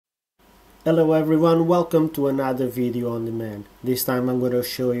Hello everyone, welcome to another video on demand. This time I'm going to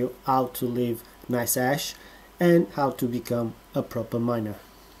show you how to leave Nicehash and how to become a proper miner.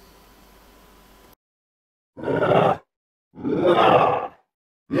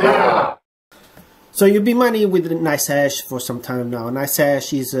 So you've been mining with Nicehash for some time now.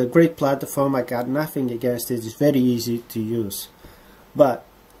 Nicehash is a great platform, I got nothing against it, it's very easy to use. But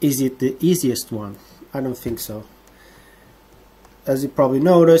is it the easiest one? I don't think so. As you probably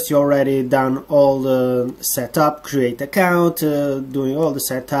noticed, you already done all the setup, create account, doing all the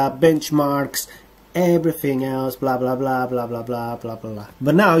setup, benchmarks, everything else, blah blah blah blah blah blah blah blah.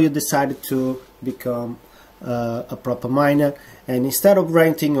 But now you decided to become a proper miner, and instead of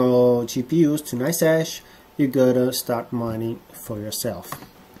renting your GPUs to Nicehash, you gotta start mining for yourself.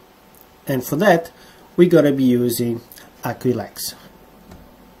 And for that, we gotta be using Aquilex.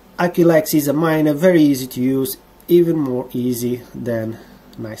 Aquilex is a miner, very easy to use, even more easy than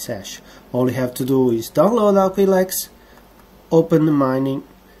Nicehash. All you have to do is download Aquilex, open the mining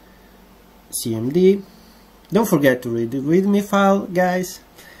CMD, don't forget to read the readme file guys,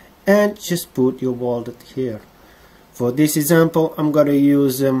 and just put your wallet here. For this example I'm going to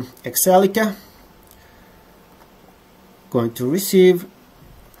use Excelica. Going to receive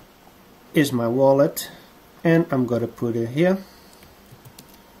is my wallet, and I'm going to put it here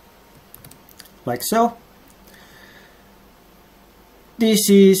like so.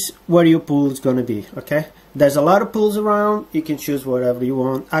 This is where your pool is going to be, okay? There's a lot of pools around, you can choose whatever you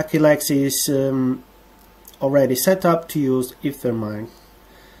want. Aquilex is already set up to use ethereum,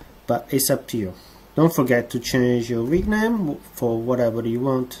 but it's up to you. Don't forget to change your rig name for whatever you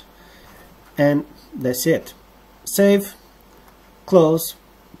want, and that's it. Save, close,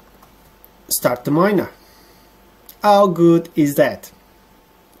 start the miner. How good is that?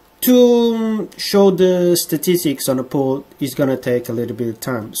 To show the statistics on a pool is gonna take a little bit of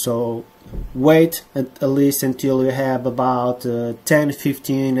time, so wait at least until you have about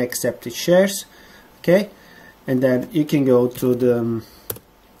 10-15 accepted shares, okay? And then you can go to the,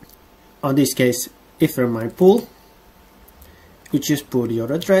 on this case, ethereum pool. You just put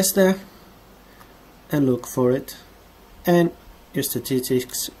your address there and look for it, and your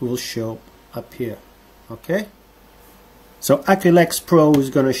statistics will show up here, okay? So Aquilex Pro is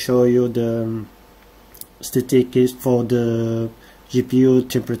going to show you the statistics for the GPU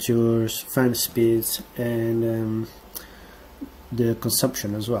temperatures, fan speeds, and the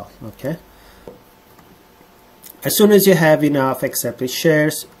consumption as well, okay? As soon as you have enough accepted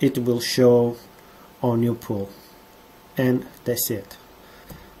shares, it will show on your pool, and that's it.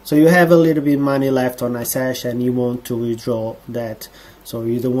 So you have a little bit of money left on Nicehash and you want to withdraw that, so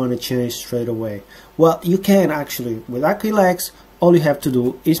you don't want to change straight away. Well, you can actually. With Aquilex, all you have to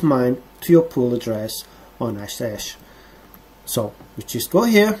do is mine to your pool address on Nicehash. So you just go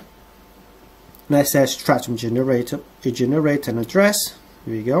here, Nicehash transfer generator, you generate an address,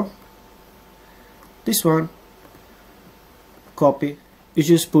 here you go, this one, copy, you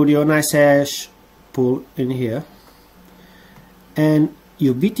just put your Nicehash pool in here, and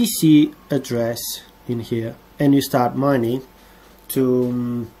your BTC address in here, and you start mining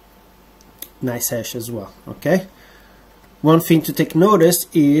to Nicehash as well, okay? One thing to take notice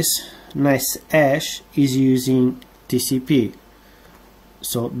is Nicehash is using TCP,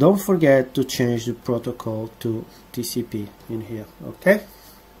 so don't forget to change the protocol to TCP in here, okay?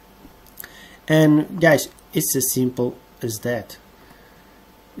 And guys, it's as simple as that.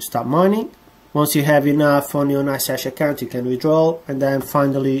 You start mining. Once you have enough on your Nicehash account, you can withdraw, and then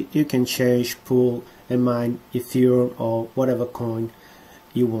finally you can change pool and mine Ethereum or whatever coin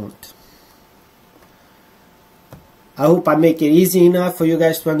you want. I hope I make it easy enough for you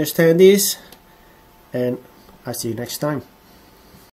guys to understand this, and I'll see you next time.